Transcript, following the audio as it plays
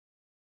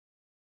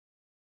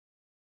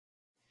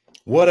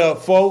What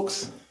up,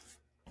 folks?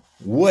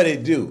 What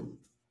it do?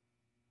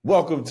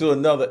 Welcome to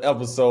another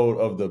episode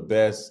of the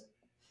Best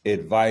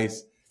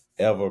Advice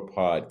Ever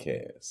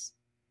podcast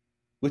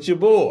with your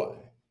boy.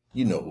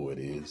 You know who it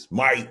is,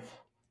 Mike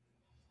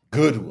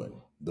Goodwin,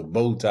 the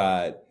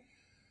bow-tied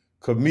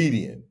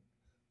comedian.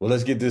 Well,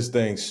 let's get this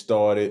thing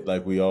started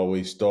like we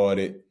always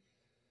started.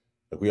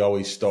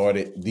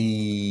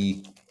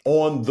 The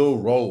On the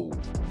Road.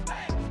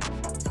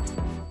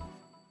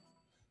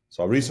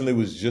 So I recently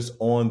was just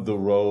on the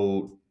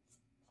road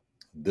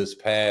this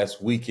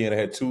past weekend. I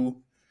had two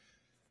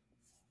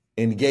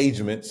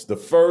engagements. The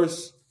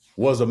first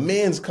was a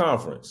men's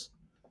conference.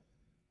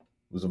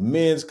 It was a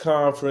men's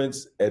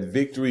conference at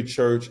Victory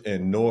Church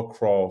in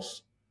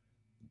Norcross,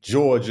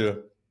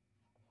 Georgia.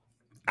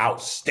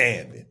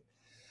 Outstanding.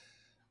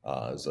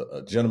 It's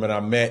a gentleman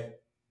I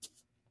met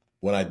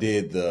when I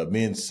did the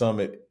men's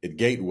summit at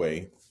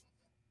Gateway,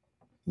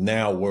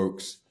 now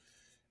works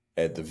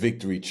at the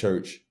Victory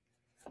Church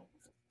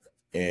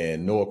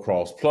in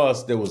Norcross.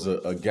 Plus, there was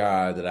a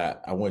guy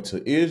that I went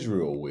to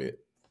Israel with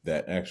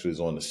that actually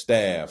is on the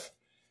staff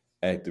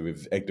at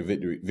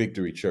the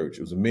Victory Church.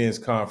 It was a men's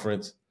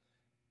conference.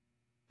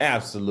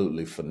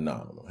 Absolutely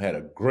phenomenal. Had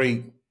a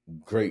great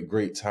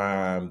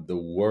time. The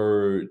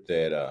word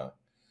that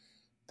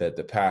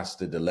the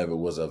pastor delivered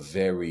was a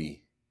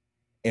very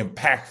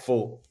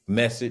impactful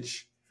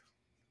message.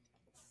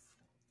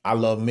 I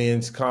love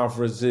men's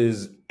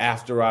conferences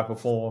after I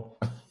perform.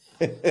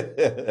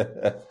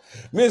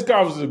 Men's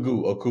conferences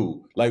are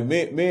cool. Like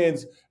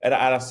men's, and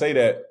I say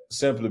that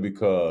simply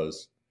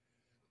because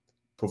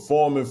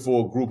performing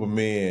for a group of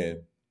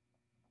men,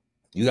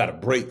 you got to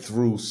break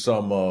through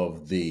some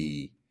of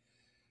the,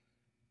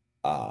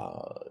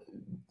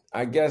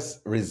 I guess,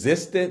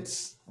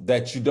 resistance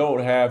that you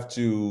don't have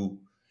to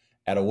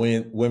at a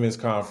women's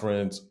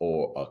conference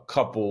or a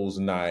couples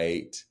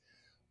night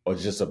or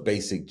just a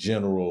basic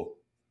general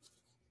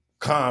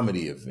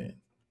comedy event.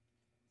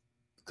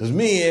 Because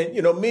men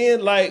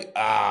like,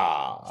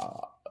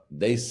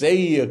 they say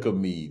you're a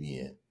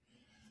comedian,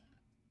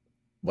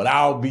 but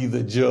I'll be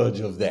the judge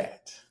of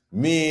that.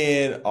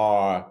 Men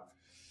are,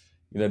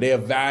 they're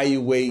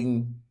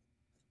evaluating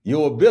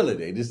your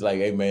ability. Just like,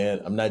 hey,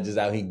 man, I'm not just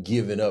out here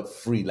giving up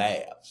free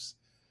laughs.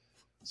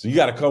 So you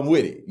got to come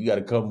with it. You got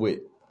to come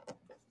with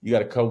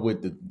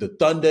the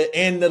thunder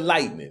and the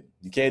lightning.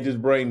 You can't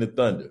just bring the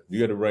thunder. You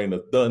got to bring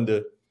the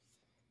thunder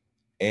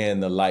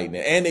and the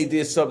lightning. And they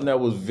did something that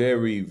was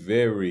very,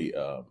 very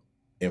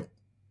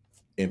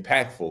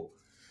impactful.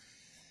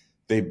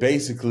 They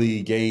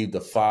basically gave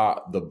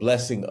the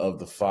blessing of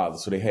the Father.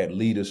 So they had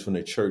leaders from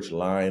the church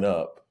line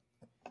up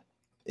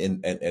at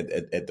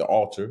the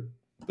altar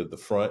at the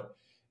front,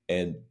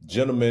 and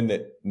gentlemen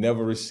that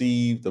never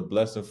received the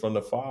blessing from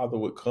the Father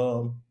would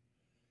come,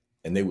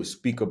 and they would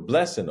speak a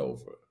blessing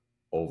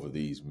over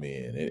these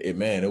men.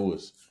 It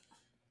was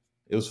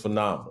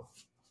phenomenal.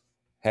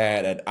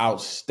 Had an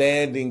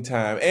outstanding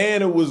time,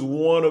 and it was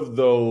one of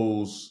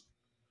those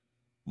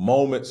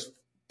moments.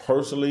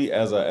 Personally,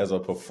 as a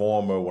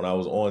performer, when I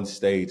was on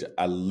stage,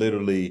 I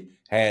literally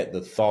had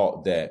the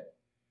thought that,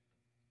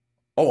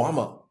 oh,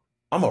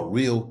 I'm a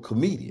real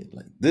comedian.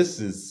 Like this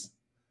is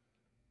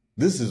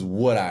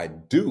what I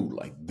do.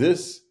 Like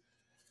this,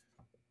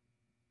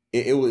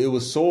 it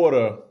was sort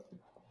of.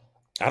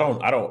 I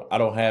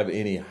don't have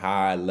any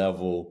high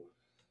level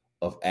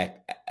of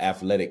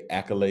athletic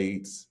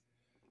accolades.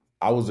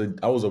 I was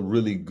a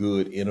really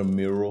good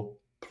intramural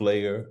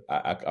player.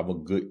 I'm a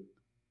good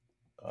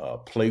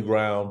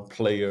playground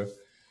player,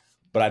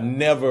 but I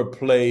never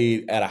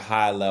played at a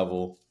high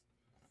level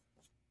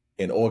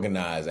in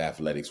organized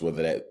athletics,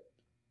 whether that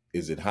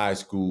is in high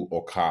school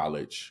or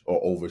college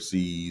or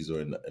overseas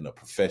or in a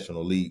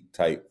professional league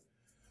type.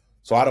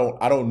 So I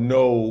don't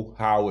know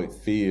how it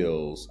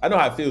feels. I know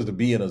how it feels to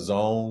be in a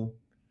zone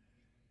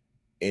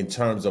in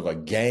terms of a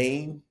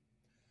game.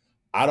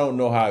 I don't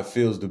know how it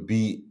feels to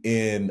be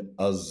in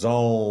a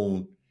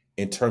zone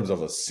in terms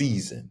of a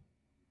season.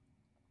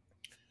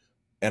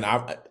 And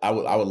I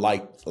would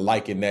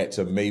liken that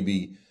to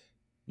maybe,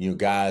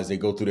 guys, they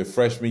go through their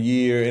freshman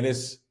year and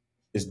it's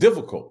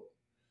difficult.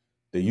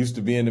 They used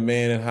to being the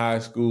man in high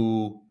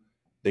school.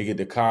 They get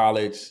to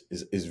college.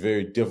 It's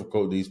very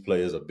difficult. These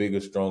players are bigger,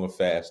 stronger,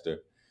 faster.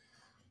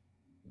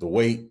 The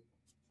weight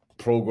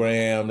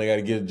program, they got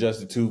to get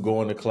adjusted to,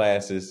 going to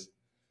classes.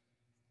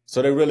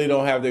 So they really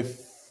don't have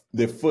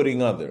their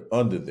footing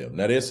under them.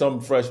 Now there's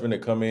some freshmen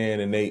that come in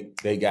and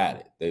they got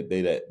it.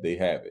 They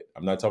have it.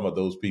 I'm not talking about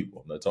those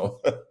people.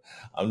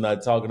 I'm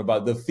not talking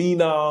about the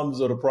phenoms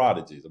or the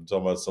prodigies. I'm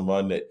talking about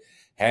someone that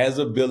has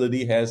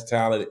ability, has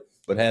talent,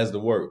 but has the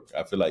work.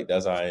 I feel like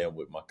that's how I am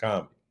with my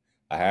comedy.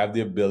 I have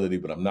the ability,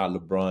 but I'm not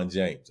LeBron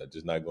James. I'm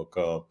just not gonna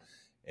come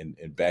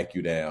and back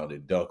you down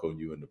and dunk on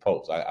you in the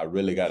post. I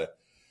really gotta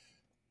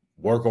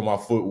work on my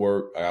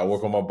footwork. I gotta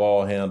work on my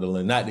ball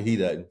handling. Not that he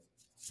doesn't,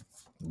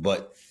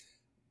 but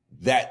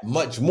that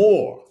much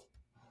more.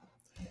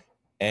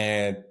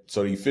 And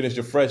so you finish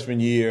your freshman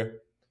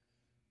year,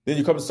 then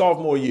you come to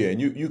sophomore year,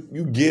 and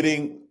you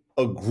getting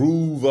a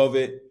groove of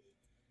it.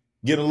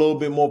 get a little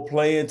bit more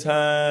playing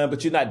time,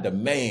 but you're not the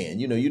man.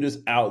 You know, you're just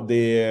out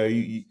there.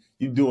 You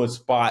doing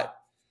spot.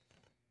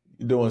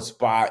 You're doing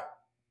spot.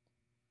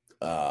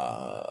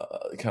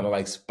 Kind of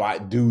like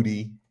spot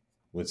duty.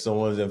 When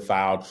someone's in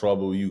foul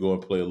trouble, you go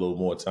and play a little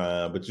more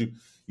time. But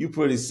you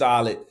pretty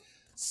solid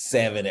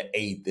 7th or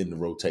 8th in the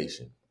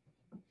rotation.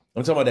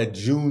 I'm talking about that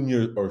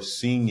junior or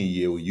senior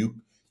year where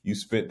you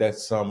spent that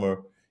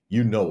summer.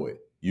 You know it.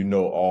 You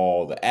know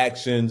all the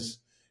actions.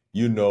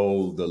 You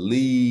know the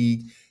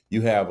league.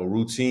 You have a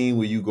routine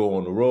where you go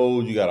on the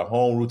road. You got a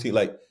home routine.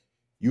 Like,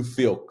 you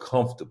feel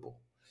comfortable.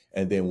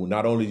 And then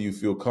not only do you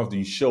feel comfortable,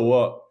 you show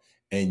up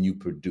and you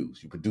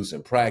produce. You produce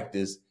in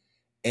practice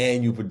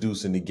and you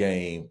produce in the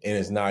game. And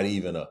it's not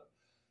even a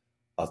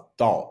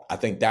thought. I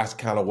think that's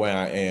kind of where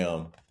I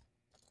am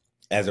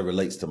as it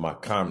relates to my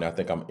comedy. I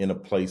think I'm in a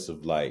place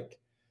of like,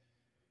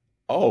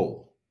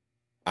 oh,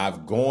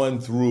 I've gone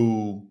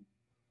through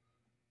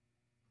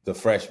the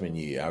freshman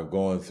year. I've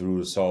gone through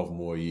the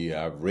sophomore year.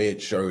 I've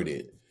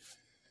redshirted.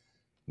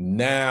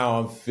 Now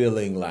I'm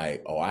feeling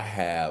like, oh, I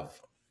have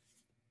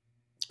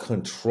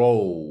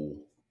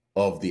control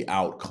of the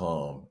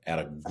outcome at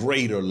a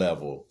greater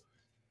level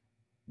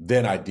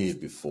than I did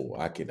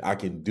before. I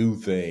can do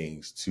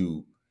things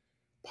to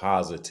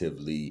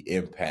positively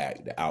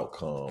impact the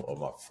outcome of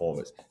my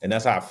performance. And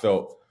that's how I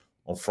felt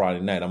on Friday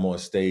night. I'm on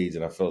stage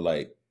and I felt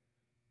like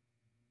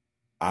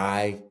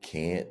I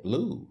can't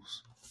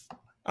lose.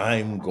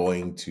 I'm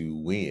going to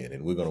win,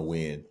 and we're going to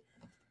win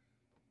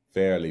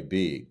fairly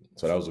big.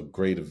 So that was a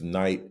great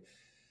night.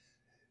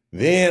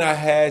 Then I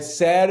had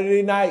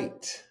Saturday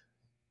night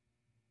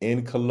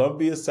in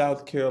Columbia,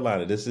 South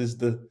Carolina. This is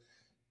the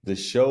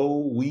show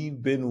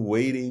we've been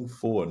waiting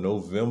for,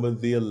 November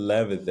the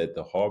 11th at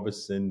the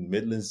Harbison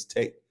Midlands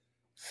Tech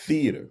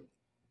Theater.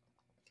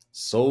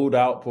 Sold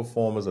out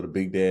performance of the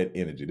Big Dad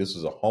Energy. This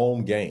was a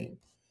home game.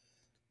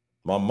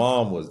 My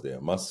mom was there.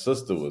 My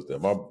sister was there.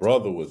 My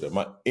brother was there.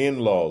 My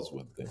in-laws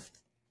were there.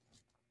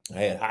 I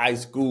had high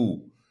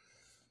school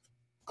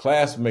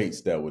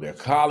classmates that were there,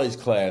 college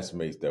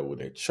classmates that were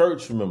there,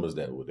 church members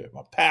that were there.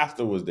 My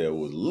pastor was there. It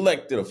was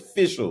elected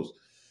officials,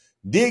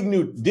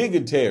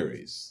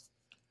 dignitaries,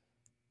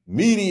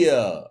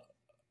 media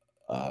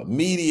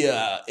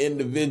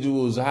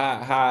individuals,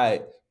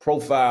 high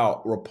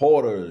profile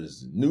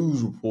reporters,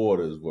 news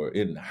reporters were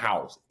in the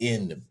house,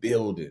 in the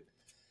building.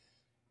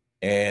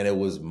 And it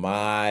was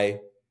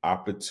my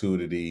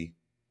opportunity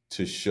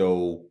to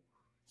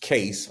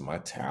showcase my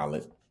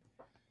talent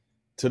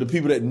to the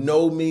people that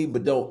know me,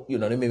 but don't,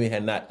 they maybe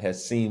had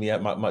seen me.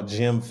 My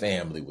gym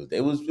family was there.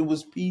 It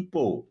was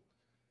people.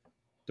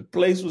 The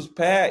place was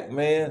packed,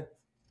 man.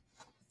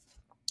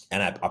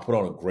 And I put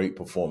on a great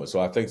performance. So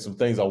I think some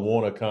things I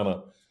want to kind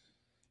of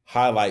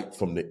highlight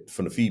from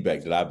the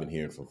feedback that I've been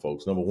hearing from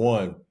folks. Number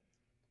one,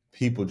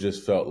 people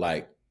just felt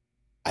like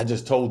I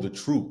just told the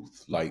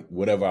truth. Like,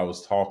 whatever I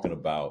was talking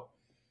about,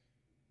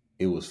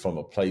 it was from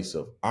a place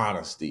of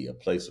honesty, a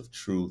place of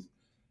truth.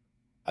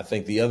 I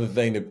think the other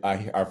thing that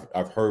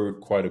I've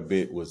heard quite a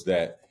bit was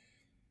that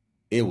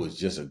it was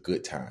just a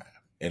good time.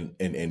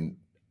 And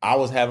I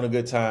was having a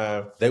good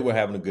time. They were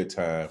having a good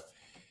time.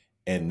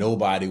 And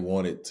nobody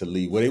wanted to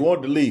leave. Well, they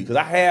wanted to leave because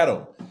I had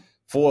them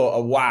for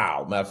a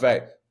while. Matter of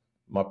fact,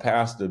 my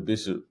pastor,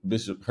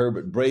 Bishop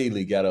Herbert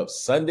Bradley, got up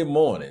Sunday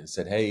morning and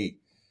said, hey,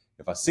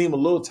 if I seem a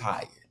little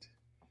tired,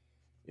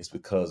 it's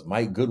because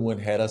Mike Goodwin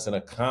had us in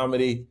a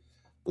comedy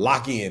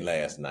lock-in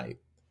last night.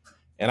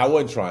 And I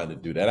wasn't trying to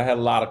do that. I had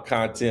a lot of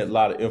content, a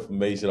lot of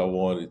information I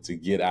wanted to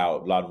get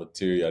out, a lot of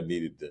material I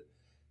needed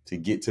to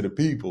get to the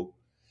people.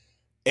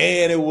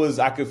 And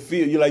I could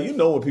feel,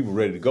 when people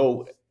ready to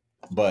go,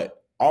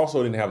 but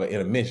also didn't have an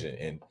intermission.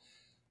 And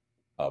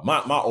my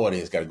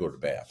audience got to go to the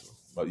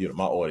bathroom.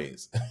 My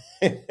audience.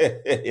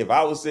 If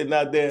I was sitting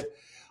out there,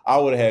 I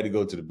would have had to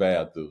go to the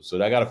bathroom. So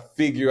I got to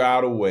figure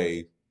out a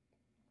way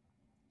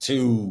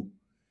to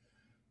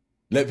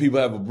let people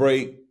have a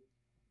break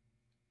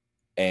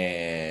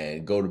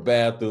and go to the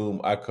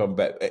bathroom. I come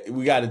back.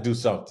 We got to do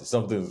something.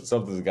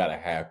 Something's got to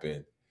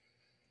happen.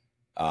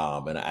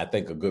 And I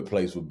think a good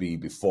place would be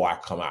before I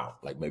come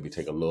out, like maybe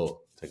take a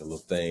little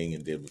thing,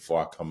 and then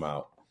before I come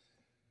out.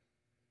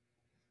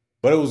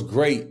 But it was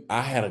great.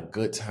 I had a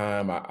good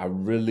time. I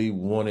really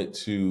wanted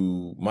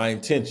to, my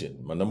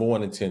number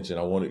one intention,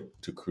 I wanted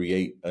to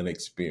create an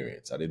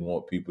experience. I didn't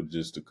want people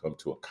just to come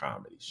to a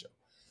comedy show.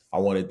 I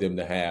wanted them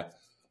to have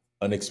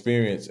an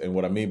experience. And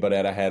what I mean by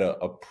that, I had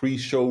a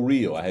pre-show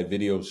reel. I had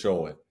videos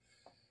showing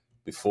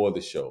before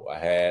the show. I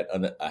had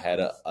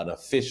an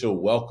official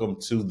welcome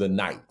to the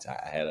night.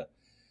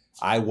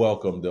 I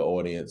welcomed the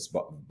audience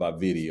by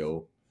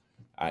video.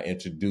 I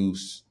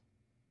introduced,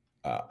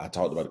 I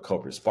talked about a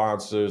couple of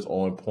sponsors,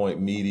 On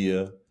Point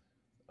Media,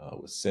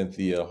 with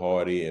Cynthia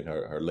Hardy and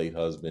her late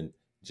husband,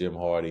 Jim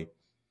Hardy.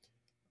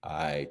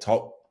 I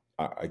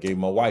gave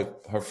my wife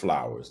her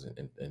flowers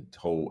and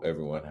told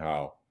everyone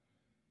how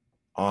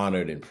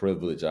honored and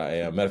privileged I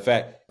am. Matter of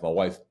fact, my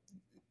wife,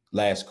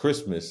 last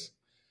Christmas,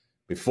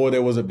 before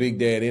there was a Big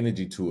Dad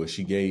Energy tour,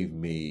 she gave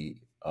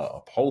me a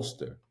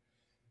poster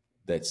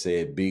that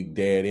said Big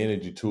Dad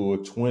Energy Tour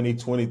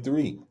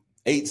 2023.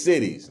 8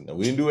 cities. Now,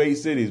 we didn't do 8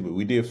 cities, but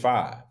we did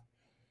 5.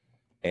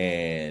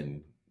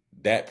 And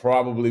that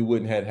probably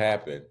wouldn't have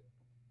happened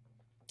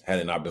had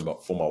it not been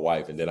for my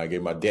wife. And then I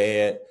gave my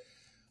dad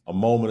a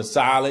moment of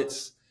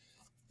silence.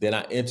 Then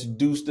I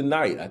introduced the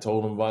night. I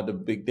told him about the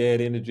Big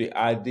Dad Energy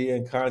idea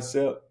and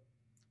concept.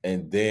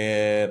 And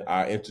then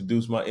I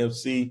introduced my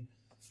MC,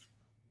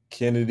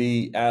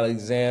 Kennedy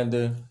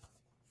Alexander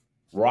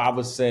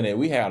Robertson. And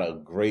we had a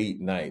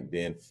great night.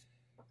 Then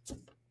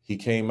he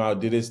came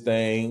out, did his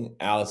thing.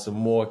 Allison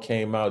Moore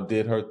came out,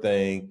 did her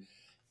thing.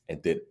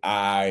 And then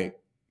I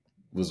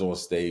was on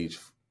stage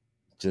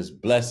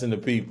just blessing the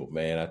people,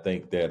 man. I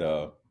think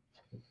that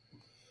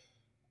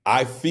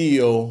I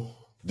feel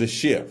the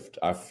shift.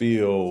 I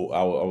feel,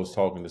 I was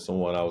talking to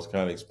someone, I was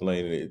kind of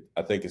explaining it.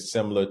 I think it's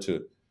similar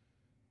to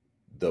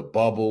the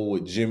bubble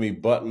with Jimmy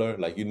Butler.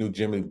 Like, you knew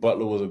Jimmy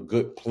Butler was a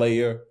good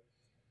player.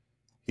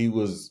 He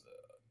was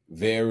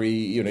very,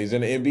 he's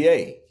in the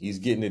NBA. He's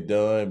getting it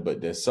done, but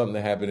there's something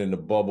that happened in the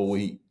bubble where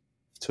he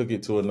took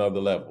it to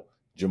another level.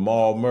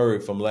 Jamal Murray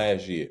from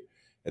last year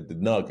at the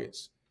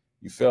Nuggets.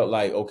 You felt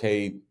like,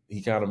 okay,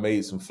 he kind of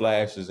made some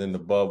flashes in the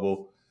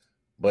bubble,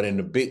 but in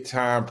the big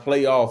time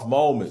playoff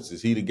moments,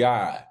 is he the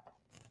guy?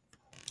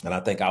 And I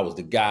think I was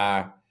the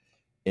guy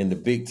in the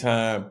big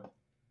time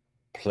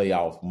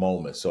playoff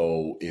moment.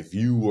 So if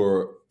you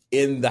were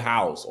in the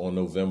house on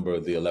November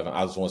the 11th,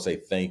 I just want to say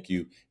thank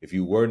you. If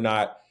you were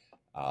not,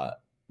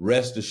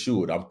 rest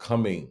assured, I'm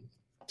coming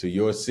to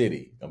your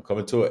city. I'm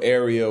coming to an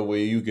area where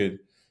you could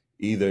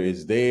either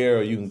it's there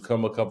or you can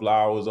come a couple of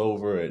hours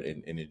over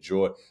and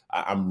enjoy.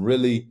 I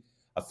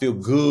feel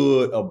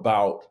good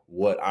about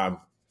what I'm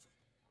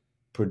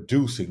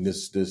producing.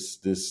 This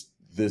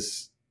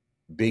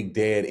Big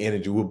Dad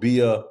Energy will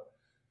be a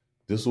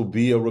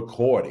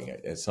recording.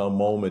 At some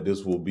moment,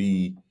 this will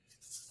be.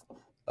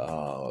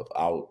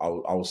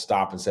 I'll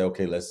stop and say,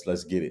 okay,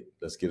 let's get it.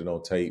 Let's get it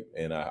on tape.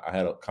 And I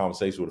had a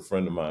conversation with a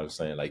friend of mine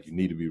saying, like, you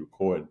need to be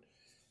recording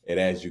it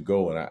as you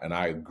go. And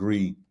I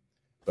agree,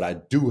 but I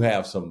do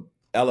have some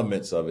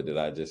elements of it that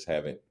I just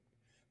haven't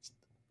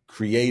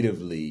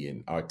creatively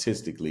and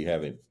artistically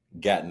haven't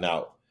gotten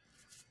out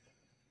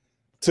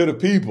to the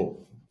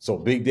people. So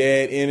Big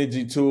Dad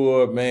Energy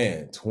Tour,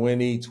 man,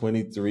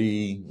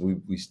 2023.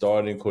 We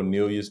started in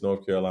Cornelius,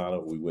 North Carolina.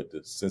 We went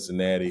to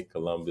Cincinnati,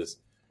 Columbus,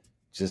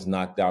 just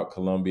knocked out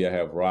Columbia. I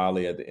have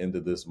Raleigh at the end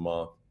of this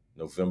month,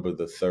 November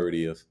the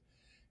 30th.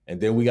 And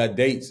then we got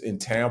dates in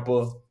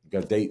Tampa. We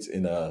got dates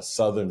in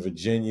Southern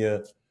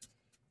Virginia.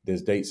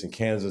 There's dates in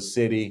Kansas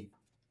City.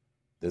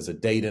 There's a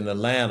date in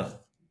Atlanta.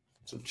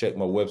 So check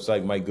my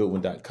website,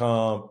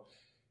 MikeGoodwin.com.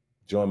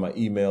 Join my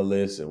email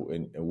list,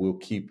 and we'll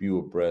keep you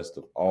abreast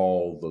of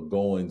all the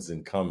goings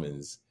and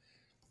comings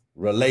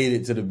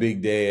related to the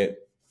Big Dad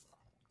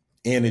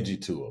Energy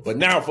Tour. But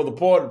now for the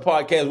part of the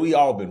podcast we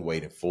all been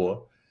waiting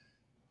for.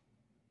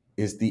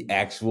 Is the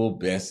actual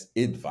best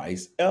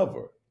advice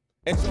ever.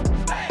 And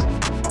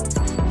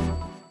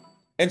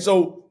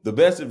so the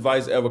best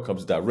advice ever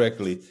comes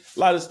directly. A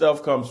lot of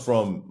stuff comes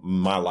from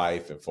my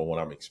life and from what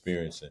I'm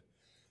experiencing.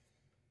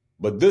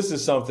 But this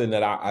is something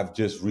that I've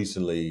just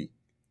recently,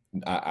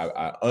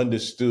 I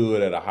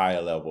understood at a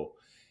higher level.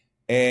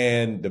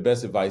 And the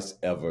best advice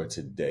ever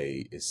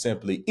today is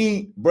simply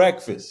eat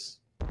breakfast.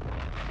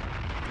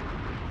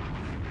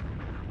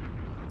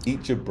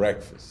 Eat your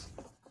breakfast.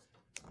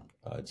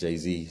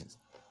 Jay-Z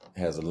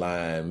has a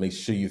line, make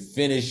sure you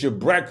finish your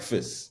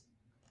breakfast.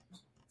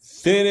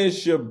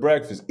 Finish your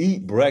breakfast.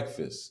 Eat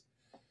breakfast.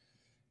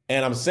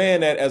 And I'm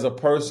saying that as a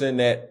person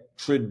that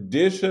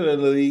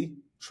traditionally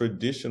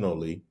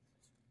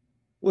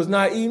was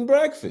not eating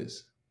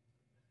breakfast.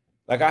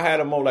 Like, I had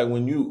a moment, like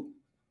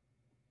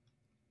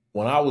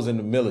when I was in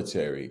the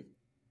military,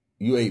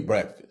 you ate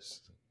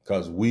breakfast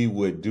because we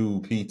would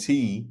do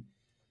PT,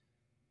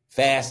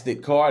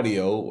 fasted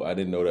cardio. I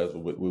didn't know that's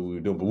what we were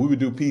doing, but we would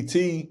do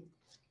PT.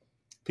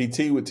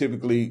 PT would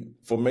typically,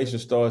 formation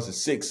starts at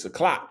 6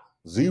 o'clock,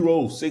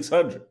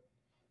 600.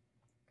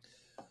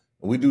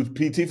 We do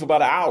PT for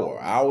about an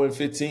hour and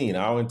 15,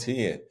 hour and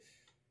 10.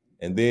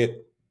 And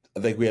then I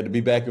think we had to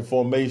be back in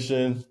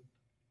formation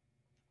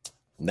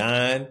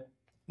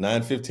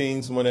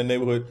 9:15, somewhere in that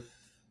neighborhood.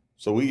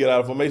 So we get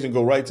out of formation,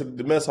 go right to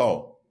the mess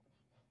hall,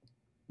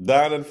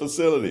 dine in the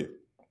facility,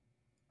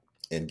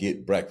 and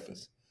get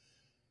breakfast.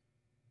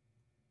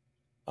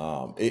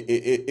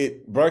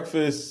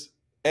 Breakfast,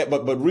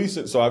 but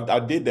recent. So I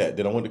did that.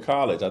 Then I went to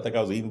college. I think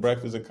I was eating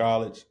breakfast in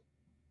college,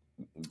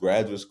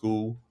 graduate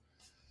school.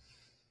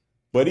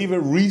 But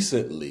even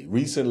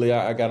recently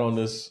I got on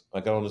this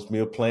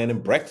meal plan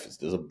and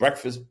breakfast. There's a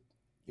breakfast,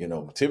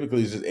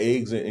 typically it's just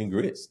eggs and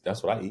grits.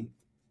 That's what I eat.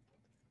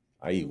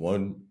 I eat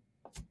one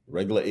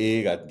regular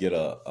egg. I get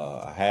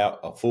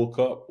a full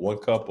cup, 1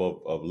 cup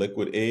of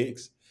liquid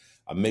eggs.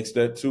 I mix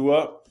that 2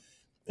 up.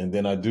 And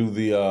then I do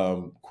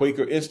the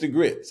Quaker instant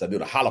grits. I do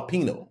the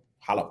jalapeno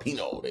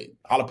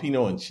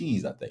and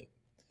cheese, I think.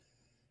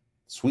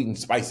 Sweet and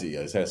spicy.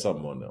 It has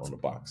something on the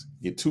box.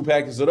 Get 2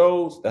 packets of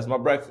those. That's my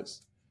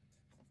breakfast.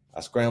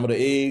 I scramble the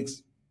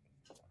eggs,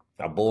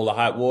 I boil the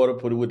hot water,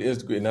 put it with the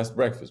Instagram, and that's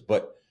breakfast.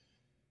 But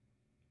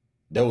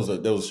there was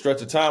a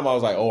stretch of time I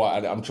was like, oh,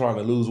 I'm trying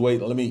to lose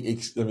weight. Let me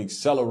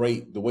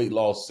accelerate the weight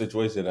loss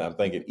situation. And I'm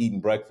thinking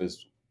eating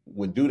breakfast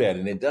would do that,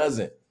 and it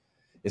doesn't.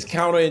 It's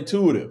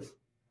counterintuitive.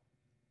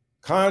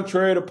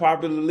 Contrary to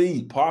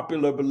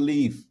popular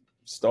belief,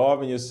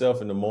 starving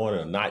yourself in the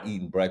morning or not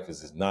eating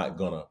breakfast is not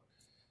gonna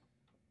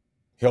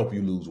help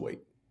you lose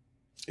weight.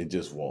 It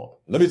just won't.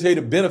 Let me tell you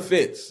the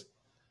benefits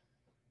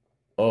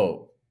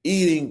of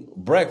eating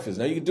breakfast.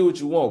 Now you can do what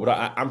you want,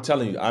 but I'm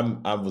telling you,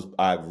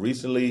 I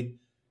recently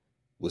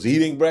was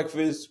eating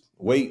breakfast.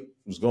 Weight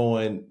was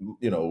going,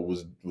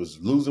 was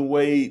losing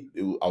weight.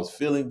 I was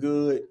feeling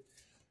good.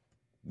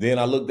 Then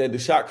I looked at the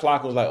shot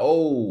clock and was like,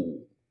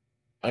 oh,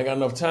 I ain't got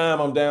enough time.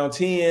 I'm down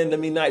 10. Let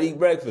me not eat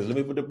breakfast. Let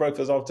me put the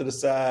breakfast off to the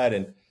side.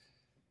 And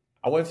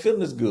I wasn't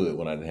feeling as good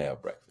when I didn't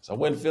have breakfast. I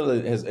wasn't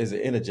feeling as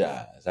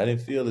energized. I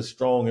didn't feel as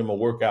strong in my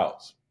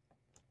workouts.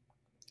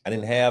 I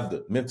didn't have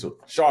the mental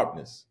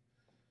sharpness.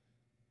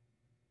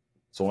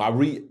 So I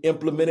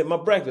re-implemented my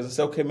breakfast. I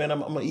said, okay, man,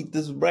 I'm going to eat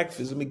this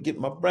breakfast. Let me get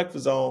my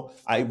breakfast on.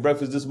 I ate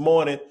breakfast this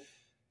morning.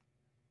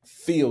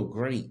 Feel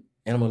great.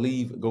 And I'm going to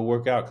leave and go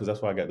work out because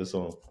that's why I got this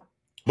on.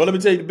 But let me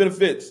tell you the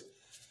benefits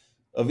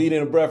of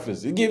eating a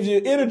breakfast. It gives you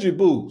an energy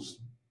boost.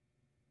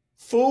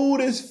 Food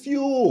is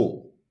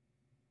fuel.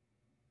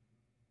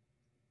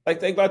 Like,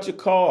 think about your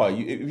car.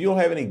 If you don't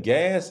have any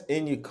gas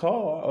in your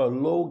car or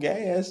low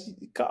gas,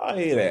 your car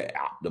ain't at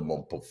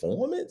optimum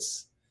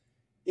performance.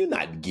 You're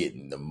not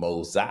getting the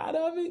most out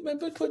of it. Man,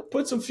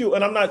 put some fuel.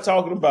 And I'm not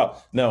talking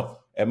about, now,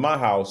 at my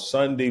house,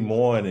 Sunday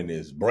morning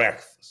is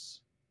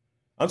breakfast.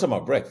 I'm talking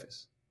about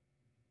breakfast.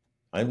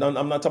 I'm not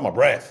talking about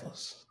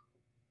breakfast.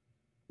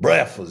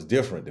 Breakfast is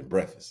different than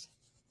breakfast.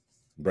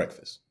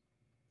 Breakfast.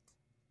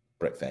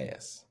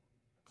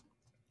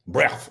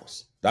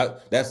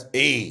 That's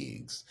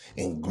eggs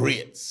and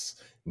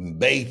grits and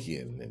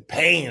bacon and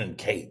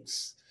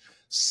pancakes,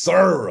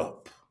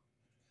 syrup,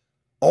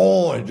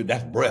 orange.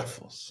 That's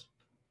breakfast.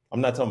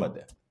 I'm not talking about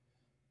that.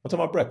 I'm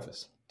talking about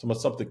breakfast. I'm talking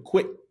about something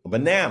quick. A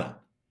banana.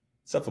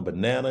 Except for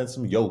banana and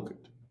some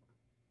yogurt.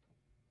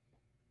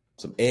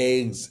 Some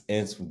eggs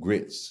and some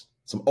grits.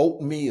 Some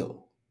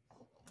oatmeal.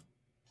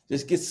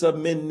 Just get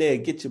something in there.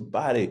 Get your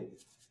body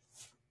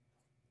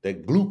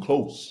that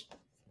glucose.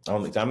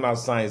 I'm not a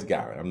science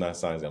guy.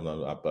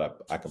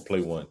 But I can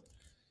play one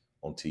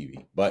on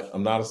TV. But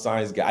I'm not a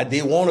science guy. I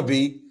did want to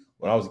be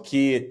when I was a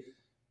kid.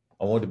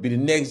 I wanted to be the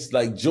next,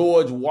 like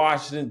George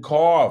Washington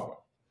Carver.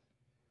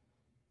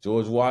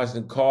 George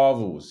Washington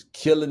Carver was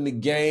killing the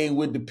game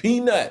with the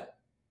peanut.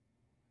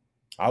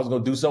 I was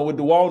going to do something with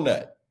the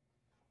walnut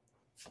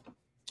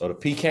or the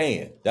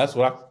pecan. That's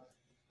what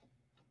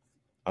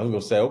I was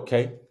going to say,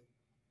 okay.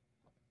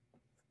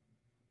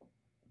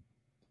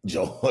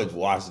 George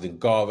Washington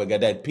Carver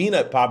got that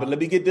peanut popping. Let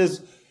me get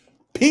this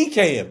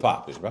pecan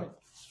popping, right?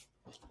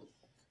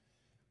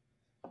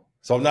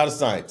 So I'm not a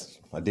scientist.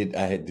 I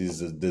had this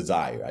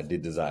desire. I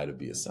did desire to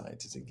be a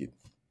scientist and get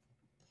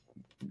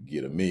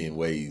a million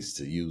ways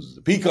to use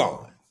the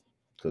pecan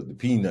because the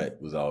peanut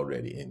was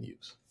already in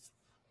use.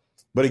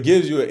 But it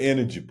gives you an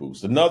energy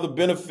boost. Another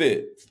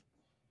benefit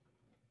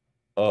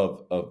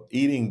of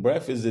eating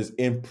breakfast is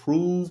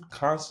improved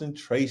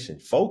concentration,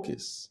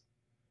 focus,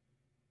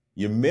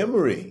 your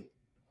memory,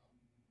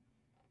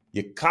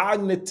 your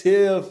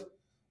cognitive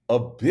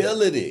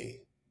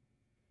ability.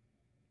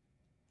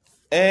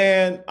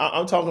 And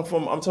I'm talking for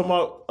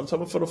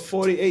the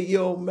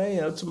 48-year-old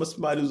man. I'm talking about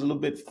somebody who's a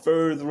little bit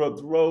further up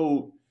the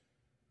road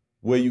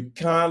where you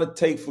kind of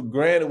take for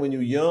granted when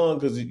you're young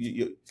because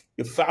your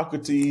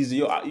faculties,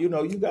 you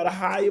got a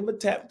higher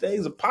metabolism,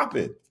 things are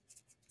popping.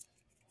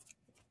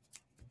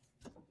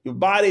 Your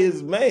body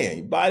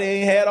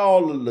ain't had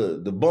all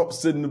of the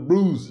bumps and the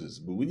bruises.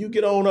 But when you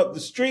get on up the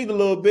street a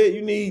little bit,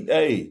 you need,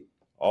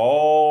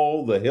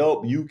 all the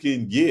help you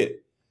can get.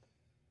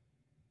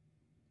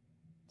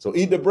 So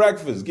eat the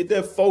breakfast, get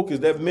that focus,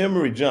 that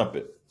memory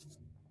jumping.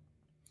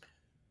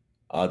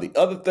 The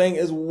other thing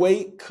is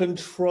weight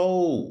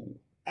control,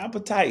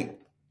 appetite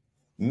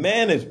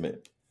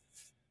management,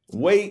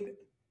 weight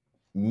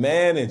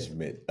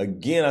management.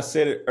 Again, I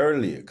said it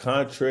earlier,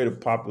 contrary to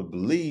popular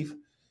belief,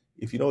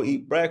 if you don't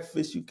eat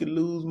breakfast, you can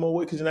lose more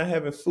weight because you're not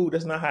having food.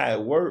 That's not how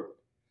it works.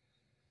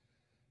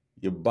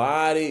 Your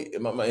body,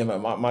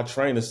 my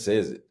trainer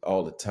says it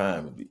all the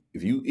time.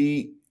 If you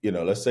eat,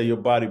 let's say your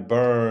body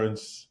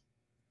burns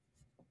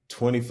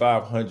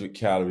 2,500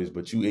 calories,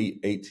 but you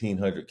eat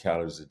 1,800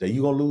 calories a day,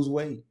 you're going to lose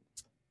weight.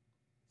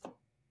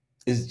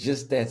 It's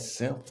just that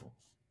simple.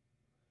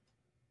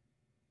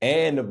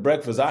 And the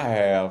breakfast I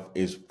have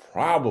is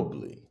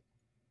probably,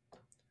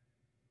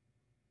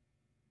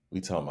 we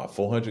talking about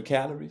 400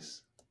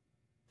 calories.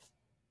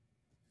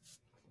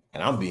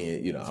 And I'm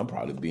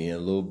probably being a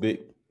little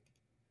bit,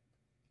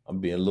 I'm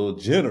being a little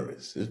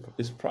generous.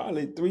 It's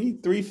probably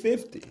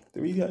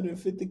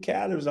 350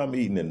 calories I'm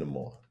eating in the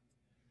morning.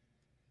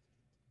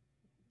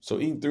 So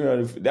eating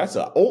 300, that's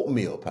an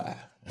oatmeal pie.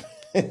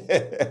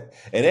 And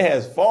it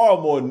has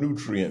far more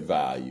nutrient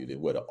value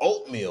than what an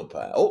oatmeal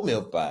pie.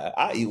 Oatmeal pie,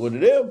 I eat one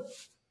of them.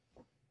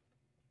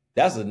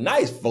 That's a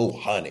nice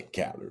 400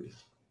 calories.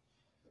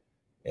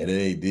 And it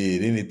ain't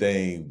did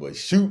anything but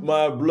shoot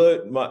my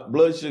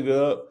blood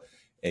sugar up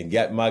and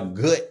got my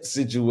gut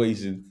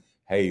situation.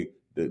 Hey,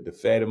 the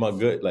fat in my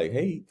gut, like,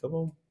 hey, come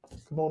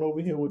on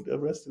over here with the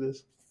rest of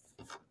this.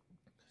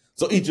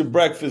 So eat your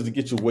breakfast to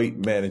get your weight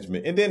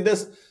management. And then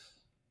just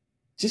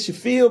you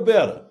feel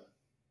better.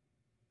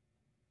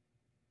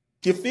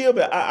 You feel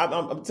better.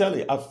 I'm telling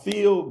you, I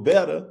feel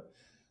better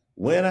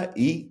when I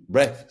eat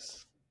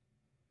breakfast.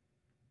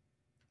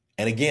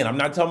 And again, I'm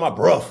not talking about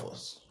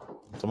breakfast.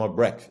 I'm talking about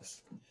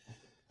breakfast.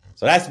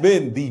 So that's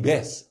been the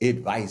best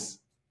advice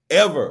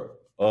ever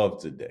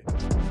of today.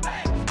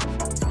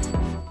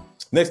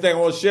 Next thing I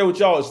want to share with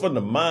y'all is from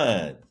the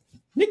mind.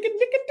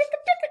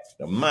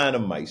 The mind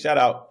of Mike. Shout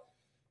out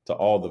to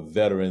all the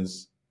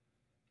veterans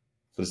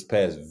for this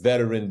past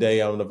Veteran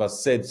Day. I don't know if I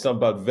said something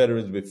about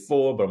veterans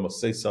before, but I'm going to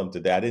say something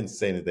today. I didn't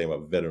say anything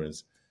about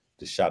veterans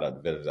to shout out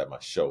the veterans at my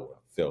show.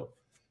 I feel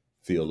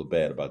a little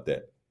bad about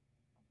that.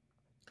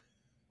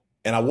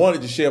 And I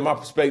wanted to share my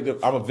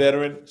perspective. I'm a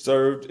veteran,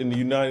 served in the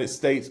United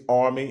States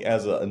Army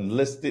as an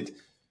enlisted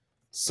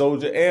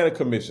soldier and a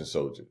commissioned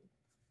soldier.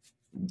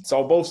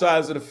 Saw both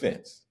sides of the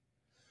fence.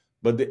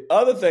 But the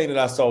other thing that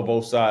I saw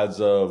both sides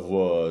of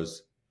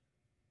was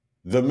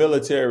the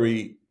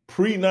military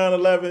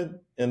pre-9/11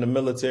 and the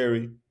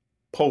military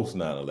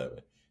post-9/11.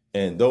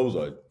 And those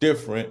are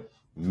different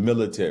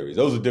militaries.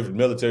 Those are different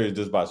militaries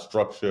just by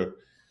structure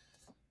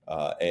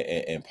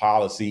and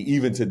policy.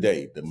 Even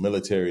today, the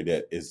military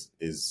that is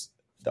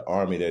the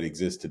army that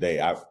exists today,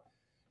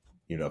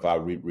 if I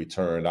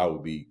returned, I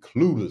would be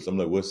clueless. I'm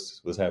like,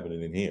 what's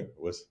happening in here?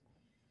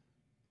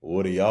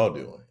 What are y'all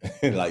doing?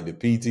 Like the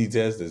PT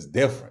test is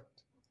different.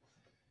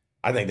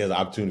 I think there's an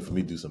opportunity for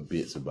me to do some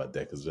bits about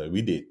that because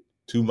we did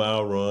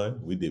 2-mile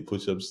run, we did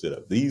push-up,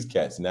 sit-up. These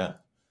cats now,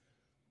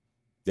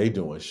 they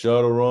doing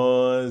shuttle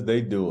runs,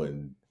 they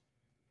doing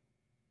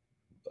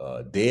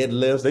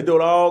deadlifts, they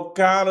doing all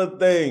kind of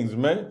things,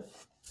 man.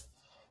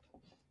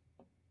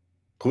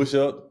 Push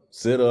up,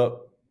 sit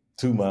up,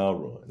 2-mile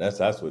run. That's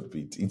what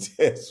the PT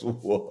test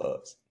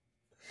was.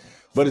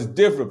 But it's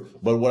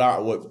different. But what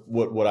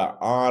I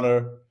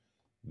honor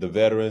the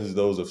veterans,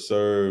 those who have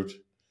served.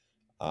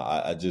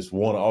 I just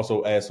want to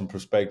also add some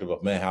perspective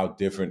of, man, how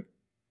different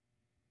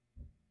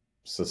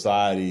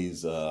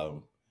society's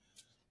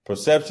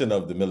perception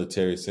of the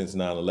military since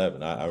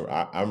 9/11.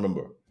 I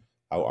remember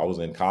I was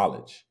in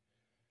college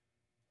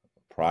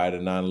prior to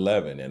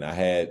 9/11, and I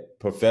had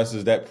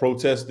professors that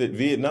protested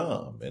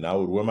Vietnam, and I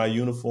would wear my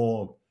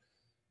uniform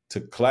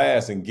to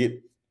class and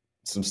get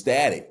some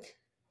static.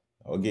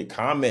 I would get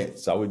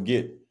comments. I would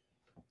get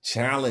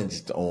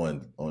challenged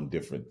on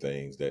different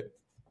things that,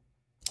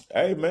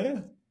 hey,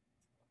 man,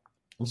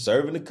 I'm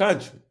serving the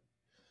country.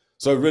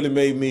 So it really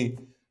made me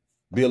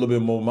be a little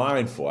bit more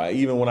mindful.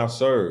 Even when I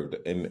served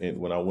and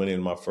when I went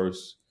in my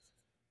first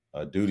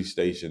duty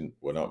station,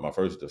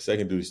 the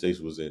second duty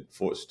station was in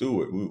Fort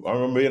Stewart. I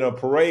remember in a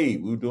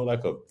parade, we were doing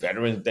like a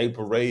Veterans Day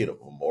parade, a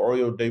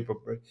Memorial Day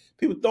parade.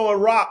 People throwing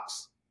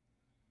rocks.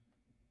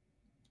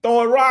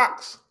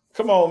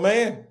 Come on,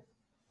 man.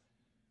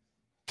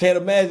 Can't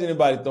imagine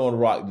anybody throwing a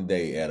rock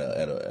today at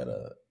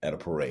a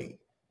parade,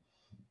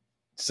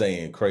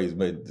 saying crazy,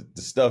 man.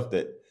 The stuff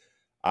that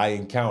I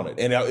encountered,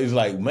 and it was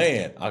like,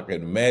 man, I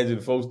can imagine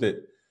folks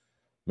that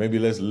maybe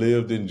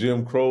lived in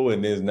Jim Crow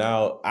and is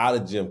now out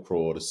of Jim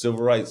Crow or the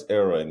Civil Rights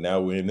era, and now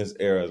we're in this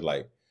era. It's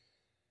like,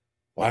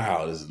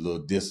 wow, this is a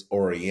little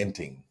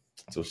disorienting.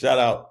 So shout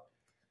out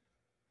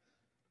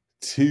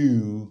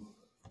to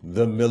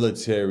the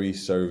military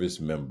service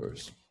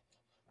members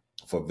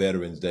for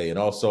Veterans Day, and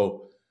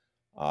also.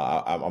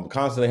 I'm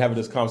constantly having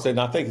this conversation.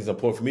 I think it's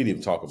important for me to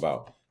even talk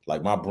about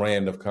like my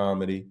brand of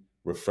comedy,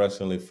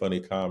 refreshingly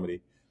funny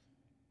comedy,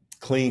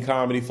 clean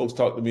comedy. Folks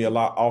talk to me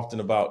often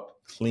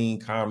about clean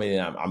comedy,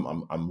 and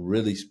I'm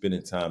really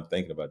spending time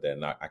thinking about that.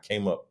 And I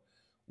came up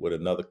with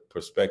another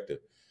perspective.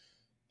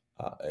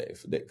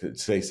 If they could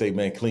say,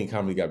 man, clean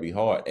comedy got to be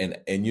hard, and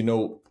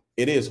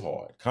it is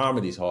hard.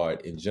 Comedy's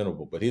hard in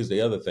general, but here's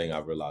the other thing I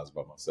realized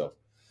about myself: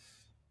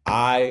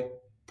 I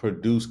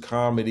produce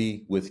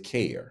comedy with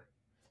care.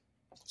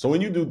 So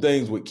when you do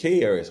things with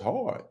care, it's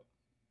hard.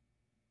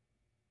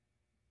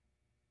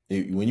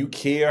 When you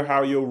care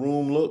how your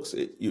room looks,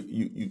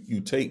 you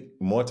take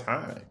more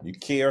time. You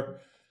care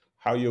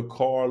how your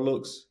car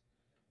looks.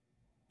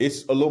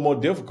 It's a little more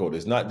difficult.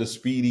 It's not the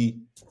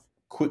speedy,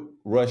 quick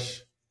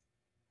rush,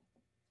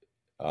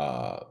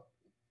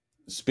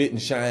 spit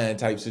and shine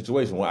type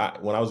situation. When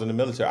I was in the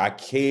military, I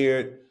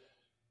cared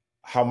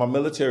how my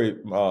military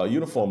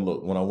uniform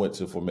looked when I went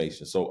to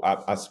formation. So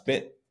I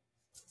spent.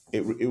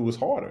 It was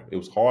harder. It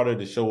was harder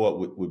to show up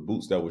with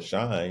boots that were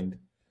shined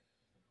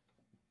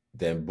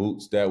than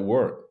boots that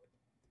weren't.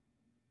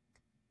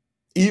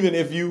 Even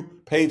if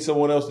you paid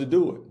someone else to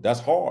do it, that's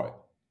hard.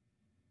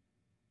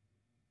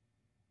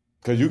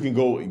 Because you can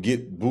go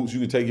get boots.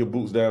 You can take your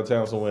boots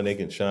downtown somewhere and they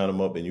can shine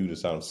them up and you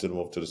just sit them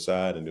off to the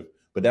side. And if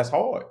But that's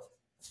hard.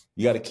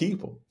 You got to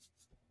keep them.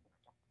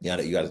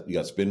 You got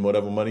to spend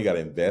whatever money. You got to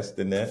invest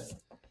in that.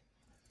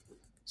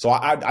 So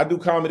I do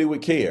comedy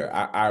with care.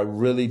 I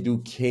really do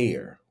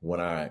care when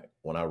I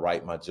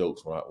write my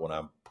jokes, when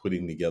I'm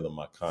putting together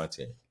my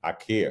content. I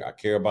care. I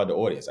care about the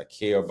audience. I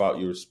care about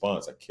your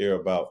response. I care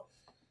about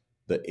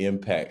the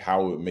impact,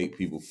 how it would make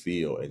people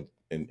feel.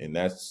 And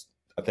that's,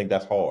 I think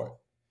that's hard.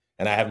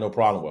 And I have no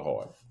problem with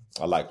hard.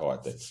 I like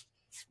hard things.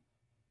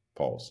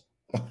 Pause.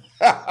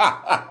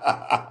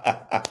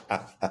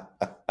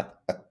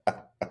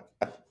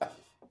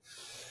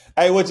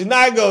 Hey, what you're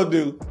not gonna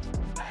do?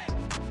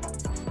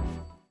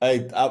 Hey,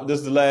 this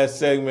is the last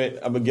segment.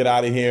 I'm gonna get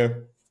out of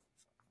here.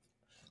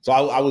 So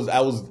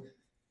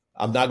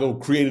I'm not gonna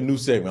create a new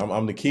segment.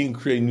 I'm the king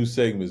of creating new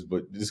segments,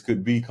 but this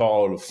could be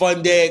called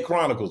Fun Dad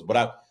Chronicles.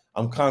 But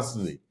I'm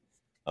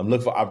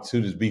looking for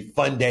opportunities to be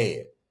fun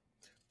dad.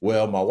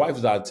 Well, my wife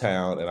was out of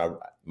town,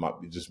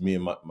 and just me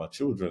and my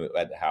children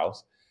at the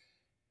house.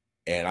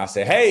 And I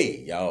said,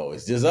 hey, yo,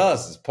 it's just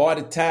us. It's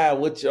party time.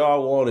 What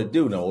y'all want to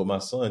do? Now, what my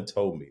son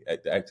told me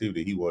at the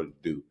activity he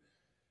wanted to do,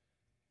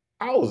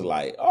 I was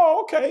like,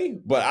 oh, okay.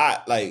 But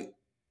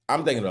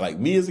I'm thinking of like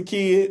me as a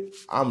kid.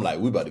 I'm like,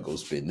 we about to go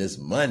spend this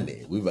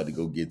money. We about to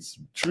go get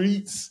some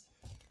treats.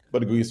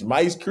 About to go get some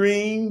ice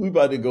cream. We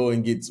about to go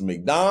and get some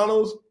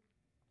McDonald's.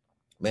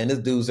 Man, this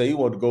dude said he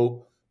wanted to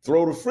go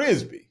throw the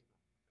Frisbee.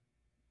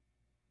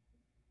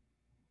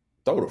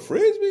 Throw the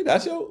Frisbee?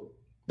 That's your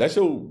that's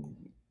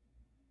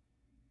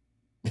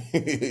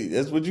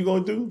what you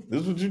gonna do?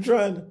 This is what you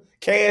trying to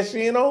cash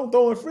in on?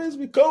 Throwing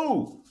Frisbee?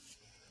 Cool.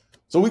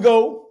 So we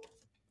go.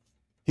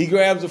 He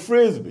grabs a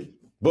Frisbee.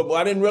 But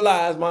I didn't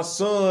realize my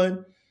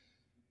son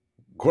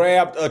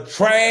grabbed a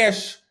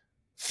trash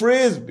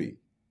Frisbee.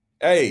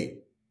 Hey,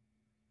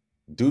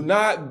 do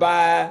not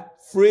buy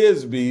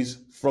Frisbees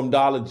from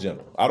Dollar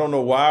General. I don't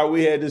know why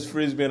we had this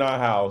Frisbee in our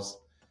house,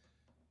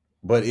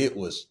 but it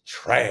was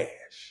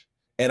trash.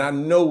 And I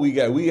know we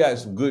got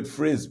some good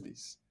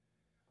Frisbees.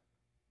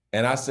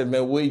 And I said,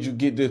 man, where'd you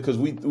get this? Because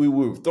we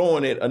were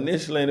throwing it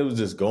initially and it was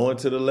just going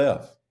to the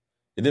left.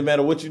 It didn't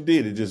matter what you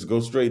did. It just go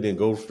straight, then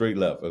go straight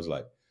left. I was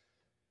like,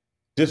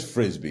 this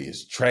Frisbee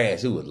is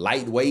trash. It was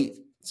lightweight.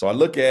 So I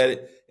look at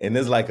it and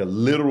there's like a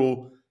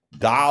literal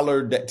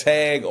dollar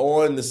tag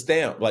on the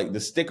stamp, like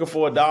the sticker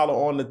for $1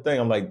 on the thing.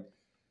 I'm like,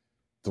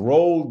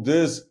 throw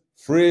this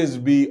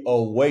Frisbee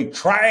away.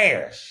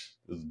 Trash.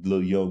 This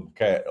little young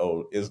cat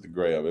on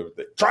Instagram,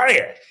 everything.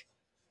 Trash.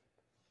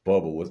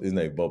 Bubba, what's his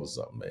name? Bubba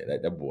something,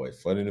 man. That boy is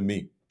funny to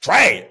me.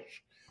 Trash.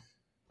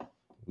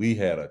 We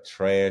had a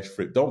trash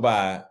Frisbee. Don't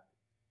buy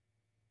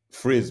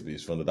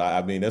Frisbees from the dollar.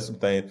 I mean, that's some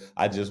things.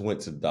 I just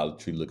went to the Dollar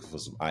Tree looking for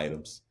some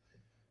items.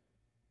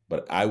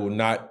 But I will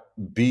not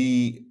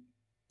be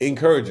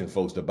encouraging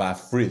folks to buy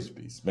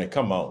Frisbees. Man,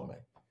 come on, man.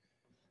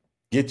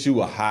 Get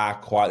you a high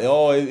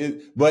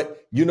quality.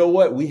 But you know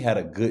what? We had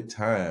a good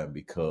time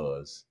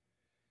because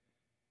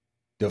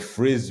the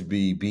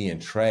Frisbee being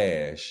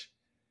trash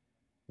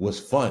was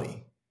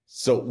funny.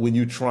 So when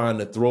you're trying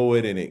to throw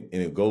it and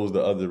it goes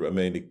the other, I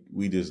mean,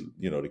 we just,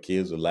 the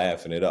kids were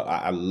laughing it up.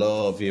 I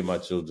love hearing my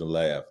children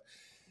laugh.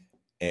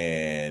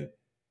 And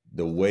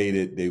the way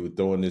that they were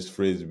throwing this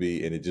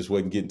Frisbee and it just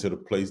wasn't getting to the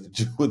place that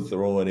you were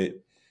throwing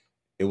it,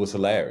 it was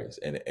hilarious.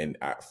 And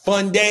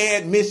fun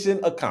dad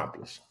mission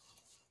accomplished.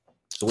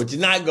 So what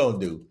you're not going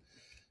to do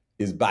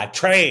is buy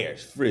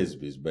trash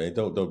Frisbees, man.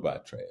 Don't buy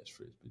trash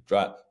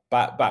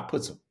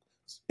Frisbees.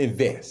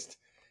 Invest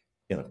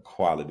in a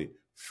quality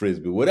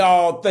Frisbee.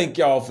 Well, thank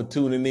y'all for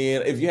tuning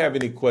in. If you have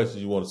any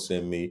questions you want to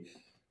send me,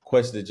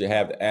 questions that you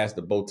have to ask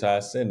the bow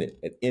tie, send it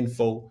at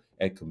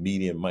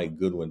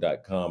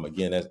info@comedianmikegoodwin.com.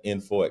 Again, that's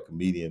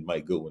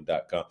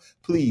info@comedianmikegoodwin.com.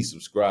 Please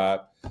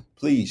subscribe.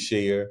 Please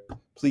share.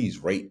 Please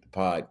rate the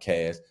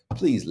podcast.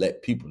 Please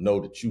let people know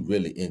that you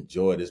really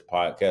enjoy this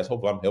podcast.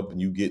 Hopefully, I'm helping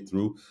you get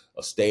through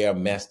a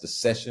Stairmaster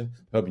session,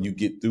 helping you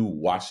get through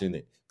washing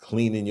and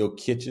cleaning your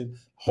kitchen.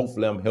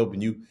 Hopefully, I'm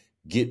helping you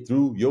get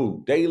through your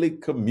daily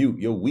commute,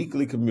 your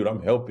weekly commute.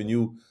 I'm helping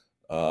you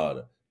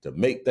to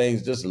make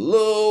things just a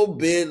little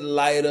bit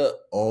lighter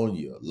on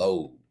your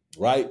load,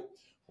 right?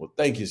 Well,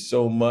 thank you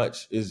so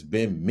much. It's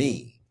been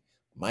me,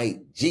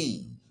 Mike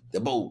G, the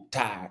bow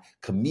tie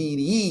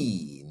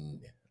comedian.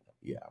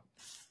 Yeah,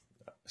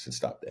 I should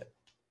stop that.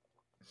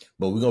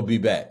 But we're going to be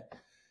back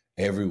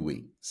every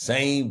week.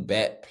 Same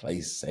bat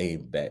place,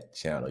 same bat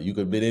channel. You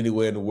could have been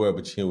anywhere in the world,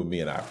 but you're here with me,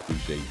 and I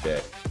appreciate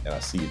that. And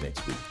I'll see you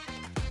next week.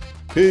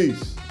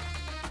 Peace.